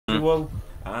casual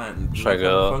and Try like a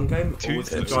go. fun game, or would you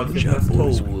try Job to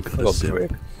was cool?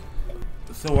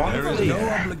 So There is honestly, no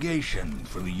obligation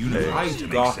for the universe to I've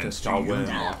make got to sense to start you.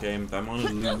 winning more games. I'm on a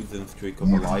losing streak of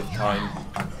a lifetime.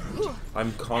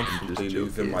 I'm constantly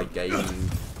losing my games.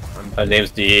 My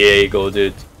name's Diego,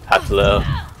 dude. Hello.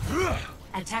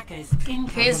 Attackers in.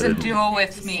 He's a duo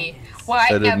with me. Why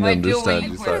I am didn't I understand doing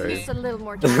you, with sorry. me? Just a little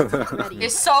more tactics ready.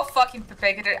 He's so fucking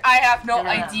perfect. I have no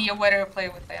idea whether to play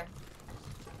with him.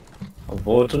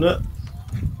 Unfortunate.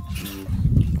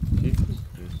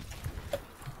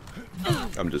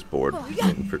 I'm just bored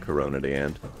waiting for Corona to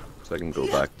end, so I can go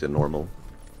back to normal.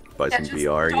 Buy some Just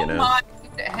VR, you don't know. mind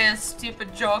his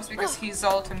stupid jokes because he's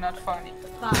old and not funny.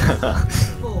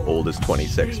 Old is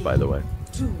 26, by the way.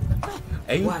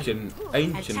 Ancient, I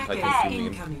can see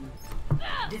him.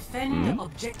 Defend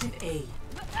objective A.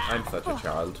 I'm such a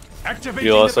child. Activating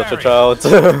You're the such a barrier. child.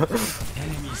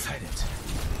 Enemy sighted.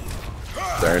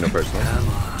 Sorry, no personal.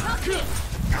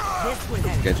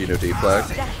 Genji no D-flag.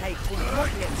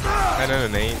 10 and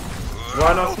an 8.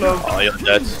 Why not slow? Oh, you're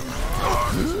dead.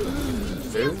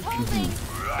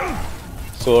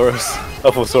 Saurus. I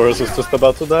thought Saurus was just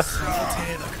about to die.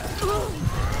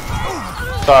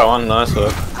 Sorry, one, nice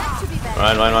work.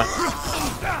 Ryan.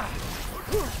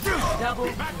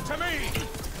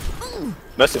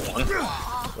 Messing one.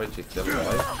 Wait, she's still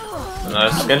alive.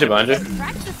 Nice. Genji behind you.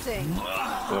 Practicing.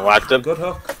 Whacked him. Good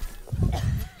hook.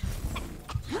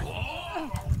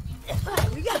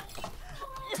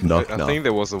 Knock, I knock. think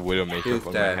there was a Widowmaker Who's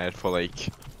on dead? my head for like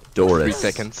 3 Doris.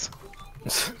 seconds.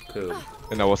 Cool.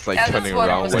 And I was like Yeah, that's turning what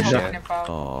I around was when talking about.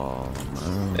 Oh,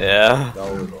 man. Yeah.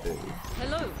 That was big.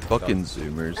 Fucking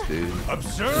Zoomers, dude.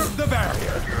 Observe the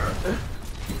barrier.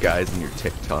 You guys and your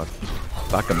TikTok.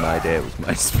 Back in my day, it was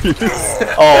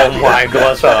MySpace. Oh my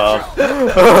god, shut up.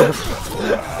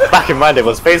 Back in my day it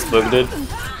was Facebook, dude.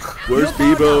 Where's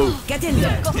Bebo? Get in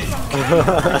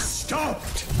there.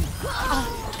 Stopped.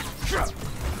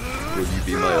 Will you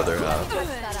be my other half?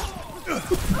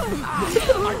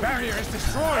 My barrier is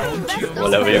destroyed.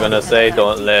 Whatever you're gonna say,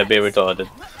 don't let it be retarded.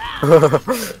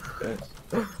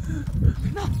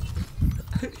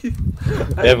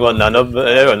 Everyone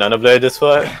nano play this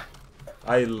fight.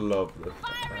 I love this.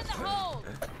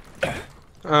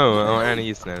 Oh, Annie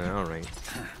is now. Alright.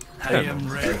 I am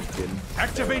ready.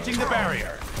 Activating the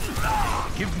barrier.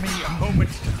 Give me a moment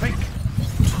to think.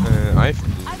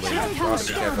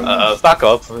 Back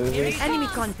up. Enemy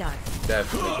contact.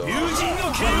 Definitely go. Using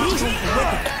the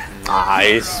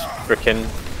Nice. Frickin'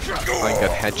 I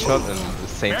got headshot and the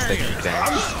same second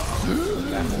down.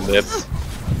 lip.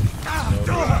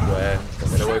 No square.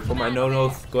 Get away from my no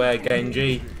square,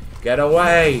 Genji. Get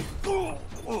away!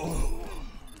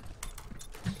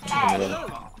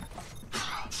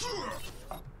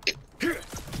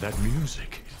 That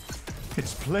music.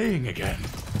 It's playing again.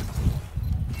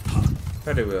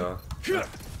 There we are.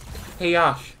 Hey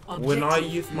Ash, when I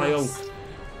use my ult,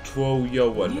 throw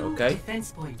your one, okay?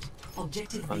 Defense point.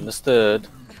 Objective B. Understood.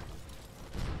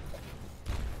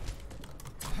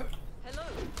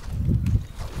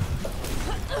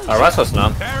 Alright, us now.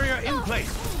 Barrier in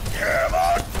place.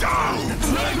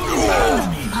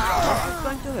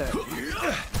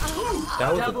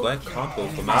 That was a great combo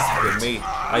from Ash with me.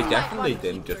 I definitely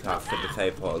didn't just have to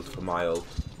disable ult for my ult.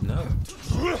 No.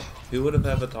 Who would have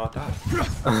ever thought that?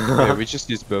 Yeah, we just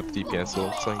used both DPS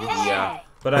ults, I guess. Yeah,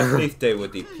 but at least they were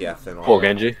DPS and all. Poor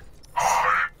Genji.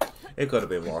 It could have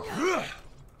been worse.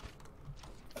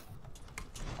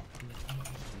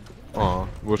 Aw,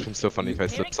 would have been so funny if I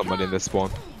slipped somebody in this spawn.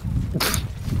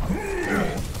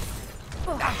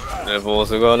 They've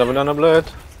also got a banana blade.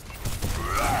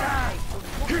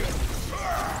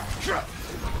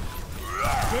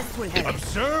 This will help.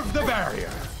 Observe the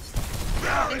barrier.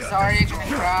 He's already gonna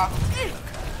drop.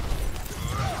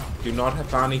 Do not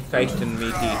have any faith in me,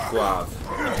 these squads.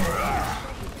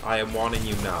 I am warning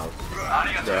you now.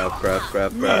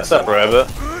 Grab. Separate.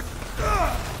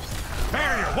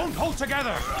 Barrier won't hold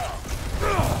together.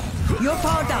 You're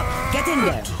powered up. Get in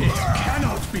there. It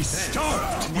cannot be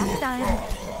stopped. That time.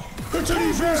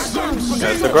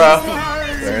 There's the graph.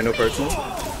 There, no personal.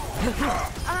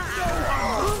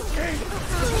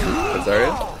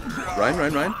 Azaria.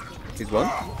 Ryan. He's one.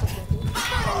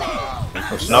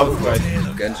 No.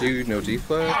 Genji, no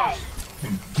D-flag.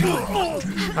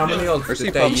 How many ults Mercy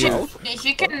did they pump use?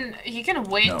 He can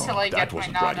wait No, till I that get my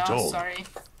wasn't right at nano, all. sorry.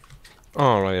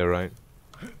 Alright.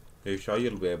 Are you sure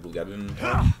you'll be able to get in?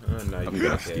 No, I'm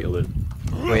gonna steal it.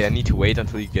 Wait, I need to wait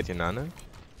until you get your Nana?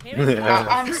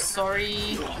 I'm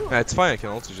sorry. It's fine, I can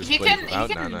also just He play can without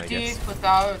Nana, I do guess. it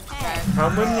without that. How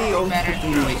many ults Better. did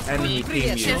the enemy team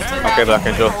Just use? for Okay, that back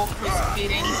into. whole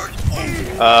crucifixing.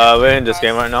 We're in this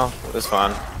game right now. It's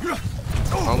fine.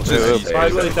 I'll By just the By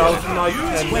the way, that was a nice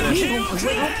 10 minutes.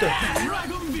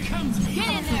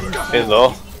 He's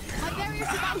low.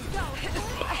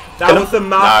 That was a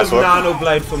massive work. nano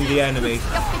blade from the enemy.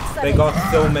 They got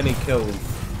so many kills.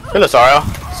 Kill Saria.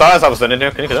 Saria's obviously in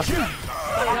here. Can you kill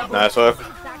her? Nice work.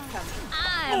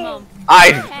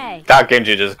 That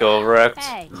Genji just got wrecked.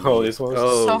 Holy smokes.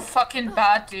 So fucking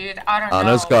bad, dude. I don't know.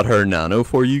 Anna's got her nano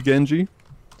for you, Genji.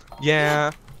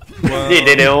 Yeah. He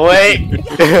didn't wait.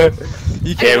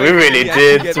 Yeah, we really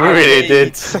did. We really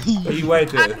did. He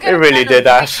waited. We really did,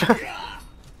 Ash.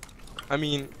 I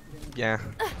mean, yeah.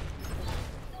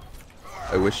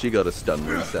 I wish she got a stun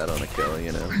reset on a kill,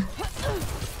 you know.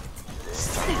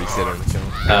 Reset on the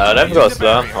kill. They've got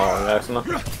stun. Oh, excellent.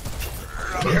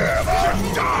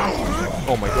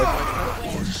 Oh my god.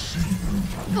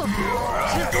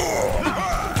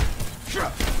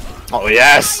 Oh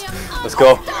yes! Let's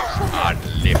go.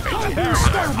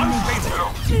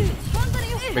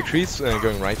 McCree's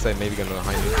going right side, maybe going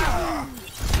behind me.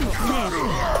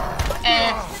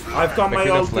 I've got my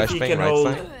McCree ult flash if he bang can right hold.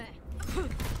 side.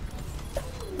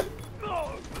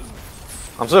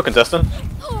 I'm still contesting.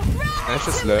 Ash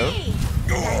is low.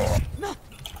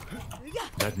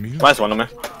 That music Nice one on me.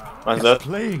 Nice is dead.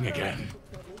 playing again.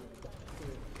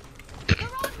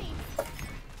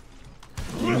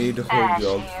 You need to hold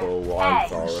your ult for a while,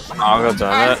 Forrest. I'm gonna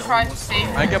turn I it. tried to save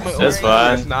I got my It's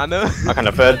fine. Nano. I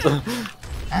kinda fed.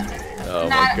 Oh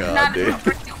my god, dude.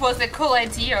 It was a cool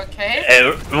idea, okay?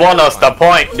 It won us the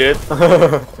point, dude.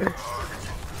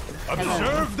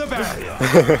 Observe the barrier.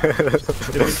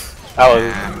 I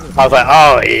was like,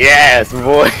 oh yes,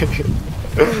 boy.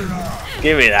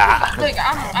 Give me that. Like,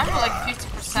 I'm like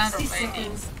 50%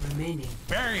 already.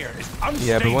 Barrier is unstable.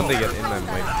 Yeah, but when they get in, I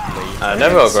might play.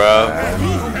 Never go grab.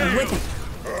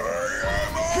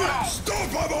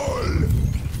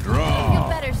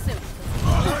 Better soon.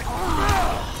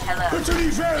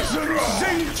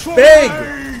 Big!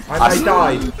 I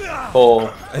died.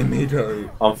 Oh, I made her.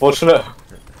 unfortunate.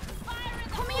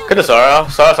 Could have Sarah.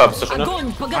 Sarah's out of position. I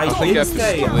did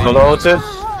say. Not ulted.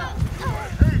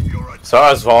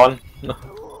 Sarah's on.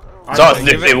 Sarah's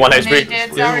literally 1 They HP. did, Yeah,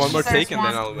 Zarya one more says take and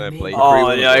one. then I'll play. Oh,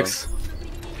 yikes.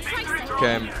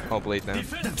 Okay, I'll blade now.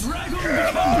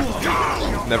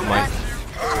 Never mind.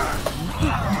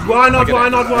 Why not? Why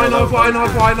not? Why not? Why not?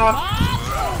 Why not?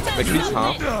 McCree's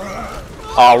half.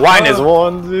 Oh, Ryan is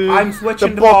one, dude. I'm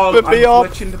switching the bob ball. put me I'm up.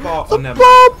 switching the ball. Oh, never.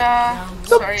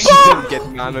 Sorry. She didn't get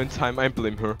nano in time, I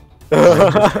blame her.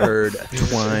 Just heard a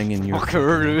twang in your Fuck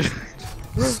her.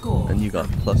 and you got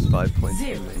 +5 points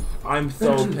from me. I'm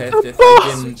so pissed. If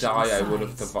I didn't die, I would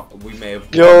have survived. We may have.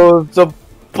 Yo, the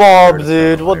Bob,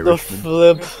 dude. What the Irishman.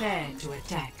 flip? Prepare to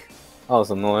attack. That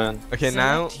was annoying. Okay,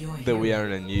 now that we are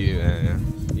in a new,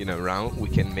 you know, round, we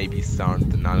can maybe start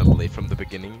the nano blade from the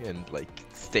beginning and like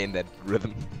stay in that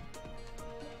rhythm.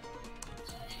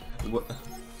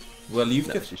 Well, you've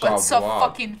just That's got so what?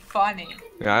 fucking funny.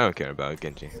 Yeah, I don't care about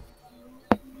Genji.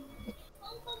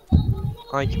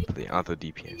 I can play other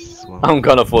DPS as well. I'm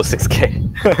gonna for 6k.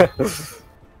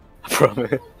 I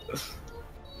promise.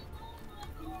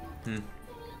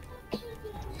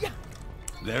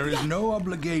 There is no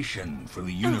obligation for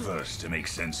the universe to make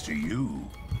sense to you.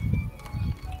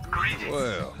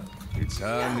 Well, it's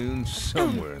high noon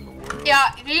somewhere in the world.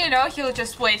 Yeah, you know, he'll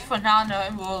just wait for Nano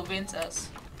and we'll win us.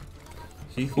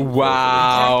 She seems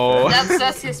Wow.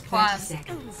 That's his plan.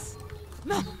 Seconds.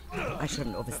 I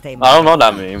shouldn't overstay I my. don't know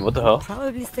that meme. What the hell?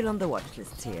 Probably still on the watch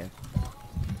list here.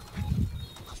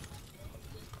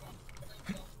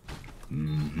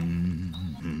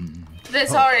 The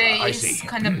Zarya I is see.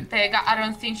 kind of big. I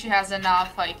don't think she has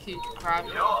enough IQ to grab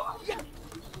it.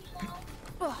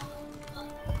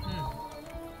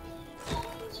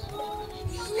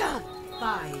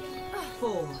 5,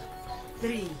 4,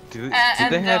 3. Did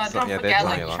and, they have don't some? Yeah, they forget, had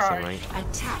like, some last charge. time, right?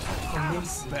 Attack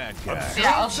commencing. Bad guy.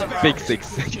 Yeah, also Big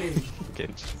 6. Genji.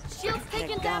 Shield's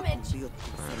taking damage.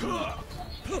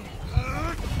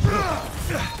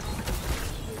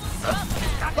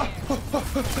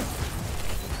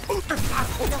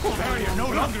 Barrier no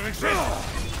longer exists.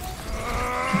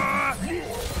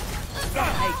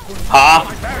 Huh?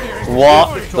 What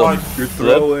the You're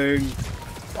flip? throwing.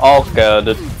 Okay,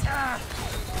 dude.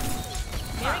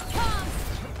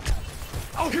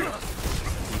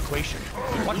 Equation.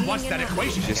 What was that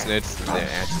equation? Just noticed their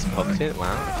ashes popped it.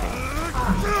 Wow.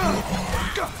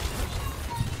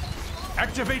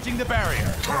 Activating the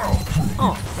barrier.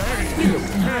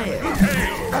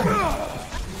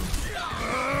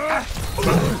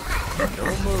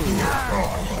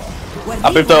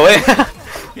 I pipped away.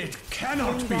 It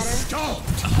cannot be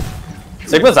stopped.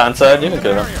 Sigma's answered, you can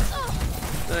kill him.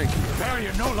 The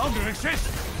barrier no longer exists.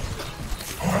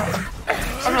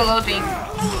 I'm reloading. I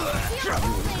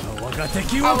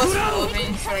was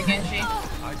reloading, sorry Genji.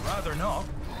 I'd rather not.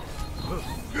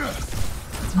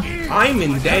 I'm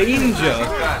in danger.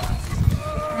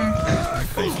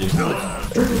 Thank you.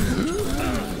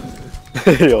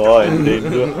 You're in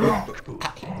danger.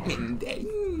 In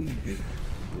danger.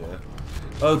 Yeah.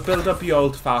 Oh, build up your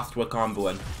old fast. We're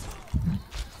comboing.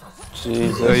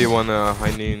 Jesus. So you want a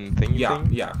high noon thing? Yeah,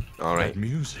 yeah. Alright. That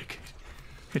music.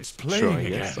 It's playing Sure, I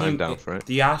again. guess. I'm down for it.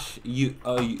 The Ash, you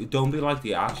don't be like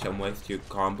the Ash and waste your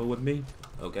combo with me,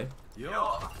 okay?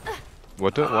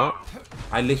 What? What?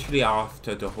 I literally asked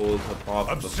her to hold her paw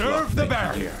for Observe the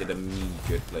barrier. Used it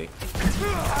immediately.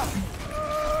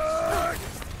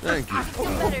 Thank you. Feel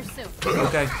better soon.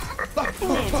 Okay.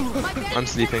 I'm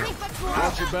sleeping.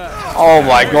 Oh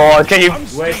my god, can you.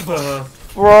 Wait for her.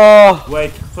 Bro!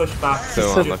 Wait, push back. So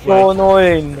This unlucky. is so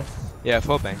annoying. Yeah,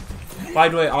 full bang. By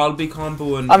the way, I'll be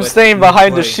comboing. I'm with- staying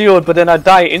behind the wait. shield, but then I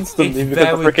die instantly It's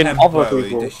because of very freaking other temporary.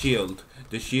 people.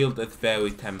 The shield is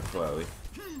very temporary.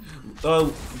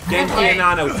 Oh, Genji and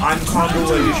Nano, I'm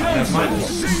comboing. Never mind.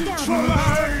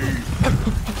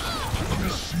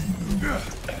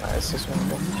 Nice, this one.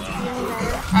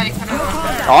 I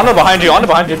could've- Honor behind you,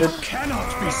 dude.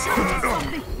 Cannot be saved.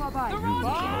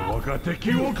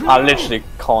 I literally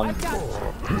can't.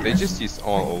 They just used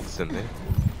all ults, didn't they?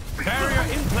 Barrier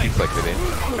in place. It's like they did.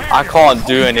 I can't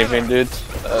do anything, dude.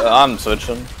 I'm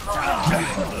switching.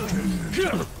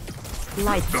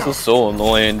 This is so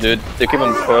annoying, dude. They keep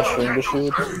on pressuring the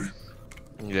shield.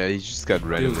 Yeah, he just got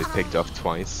randomly picked off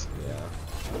twice.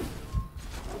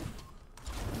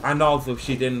 And also,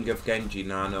 she didn't give Genji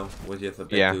Nano, which is a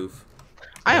bit Yeah. goof.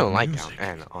 I don't like Music.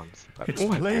 Anna, honestly. But It's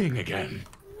playing again.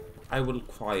 I will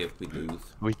cry if we lose.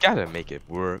 we gotta make it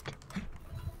work.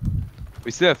 We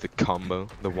still have the combo,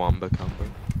 the Wamba combo.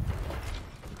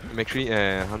 Make sure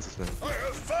Hans is there.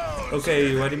 Okay,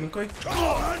 you ready, McCoy?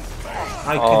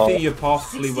 I Oh. can see you're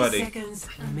possibly 60 ready. seconds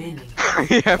remaining.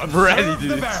 Yeah, I'm ready, Observe the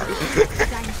dude. barrier.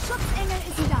 Dein Schutzengel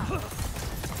ist da.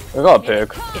 We got a pick.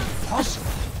 Possible.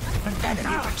 An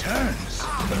enemy returns.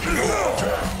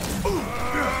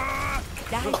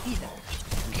 Da ist wieder.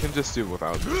 You can just do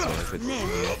without this one if it's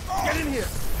easier. Give me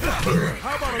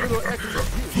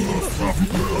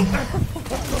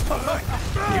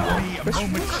a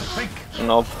moment to think.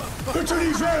 Nope.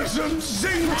 Nobody's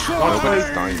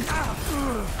dying.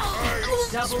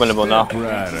 It's winnable now.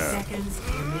 Seconds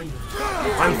remaining.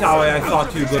 I'm sorry, I saw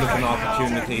too good of an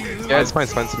opportunity. Yeah, it's fine,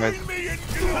 it's fine, it's fine.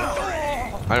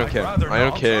 I don't care. I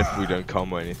don't care if we don't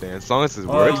combo anything. As long as it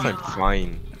works, I'm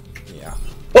fine. Yeah.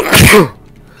 Bless you.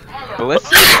 Bless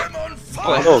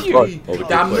Oh you. god. All the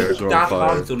That, good players are on that fire.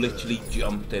 Lonzo literally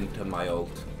jumped into my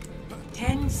ult.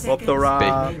 10 seconds Up the rock.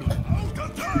 remaining.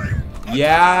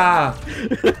 Yeah!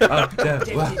 Up the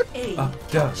Objective A. up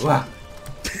the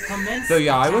Commence So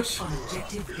you're attack Irish? on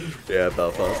objective B. Yeah,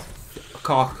 Belfast.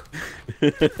 Cock.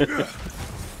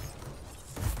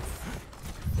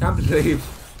 Can't believe.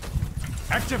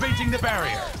 Activating the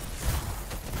barrier.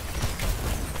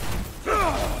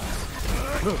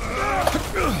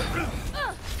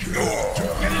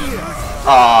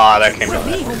 Ah, that came out.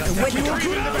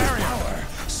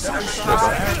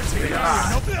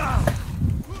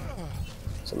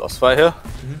 It's a lost fight here.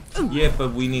 Yeah,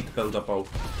 but we need to build up ult.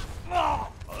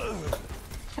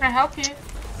 Can I help you?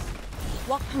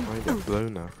 I got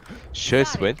blown now. Should I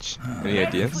switch? Any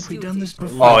ideas? We've done this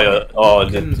before. Oh yeah. Oh,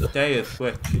 You can did. stay a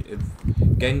switch. If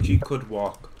Genji could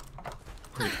walk.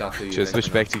 If that's what you Should I switch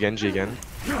think. back to Genji again?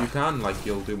 You can, like,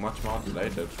 you'll do much more than they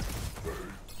did.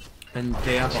 And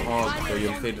they have a hog, so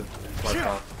you'll feed it quite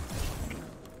fast.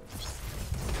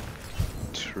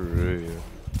 True.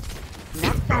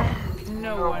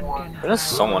 There's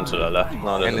someone to the left.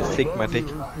 No, And a there's Sigma dick.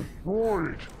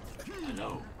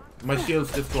 My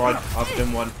shield's destroyed. I've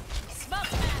been one.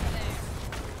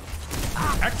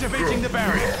 Activating the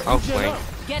barrier. I'll flank.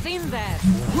 Get in there.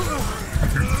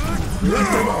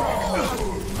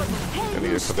 Gonna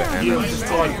go for the Shield end.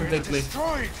 destroyed completely.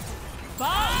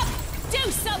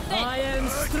 Do something.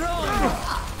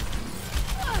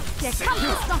 Der Kampf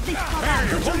ist noch nicht vorbei.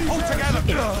 Don't hold together.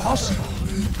 Impossible.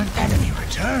 An enemy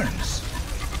returns.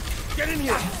 Get in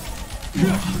here.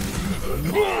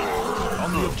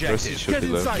 On the Mercy objective. should be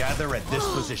low. Gather at this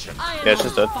position. Yeah,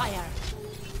 she's dead. Fire.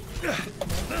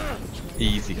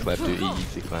 Easy clap, dude.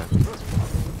 Easy clap.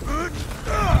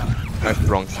 I've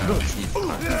wrong sound. Easy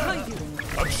clap.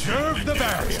 Observe the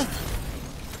barrier.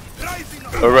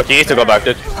 Oh, Rookie needs to go back,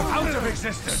 dude. Out of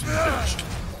existence.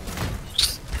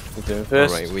 He's doing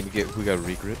first. Alright, we got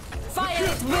regroup. Fire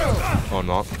at will. Or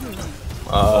not.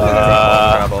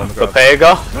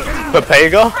 Papega?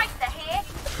 Papega?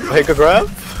 Grab?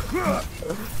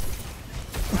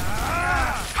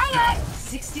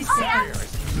 60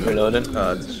 seconds. Reloading.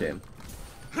 It's a shame.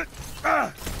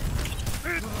 Oh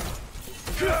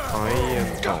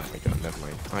my god, never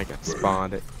mind. I got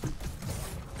spotted.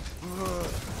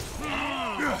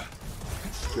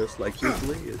 Just like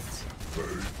usually, it's...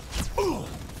 Oh,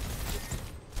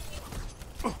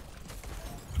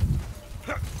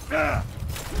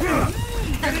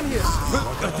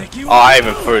 I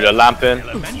even threw the lamp in.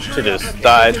 She just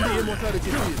died.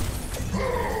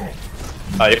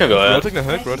 Oh, you can go ahead. Rotating the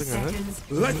hook, rotating the hook.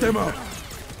 Let them up.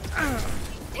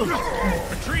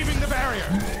 Retrieving the barrier.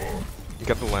 You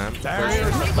got the lamp.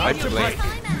 Barriers I about to blade.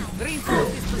 break.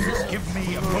 Give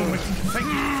me a moment to think.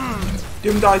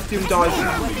 Doom dies, Doom dies.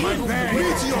 My barrier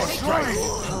is your strike.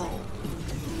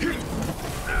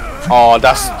 Oh,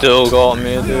 that still got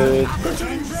me, dude.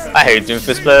 I hate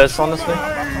Doomfist players, honestly.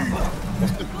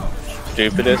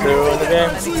 Stupidest hero in the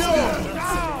game.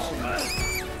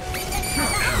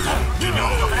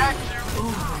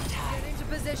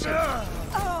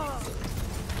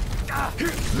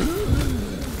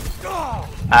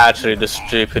 Actually, the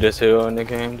stupidest hero in the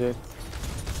game, dude.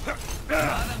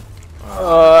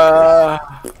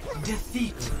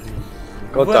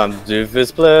 Goddamn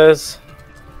Doomfist players.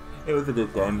 It was a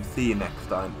good game. See you next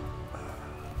time.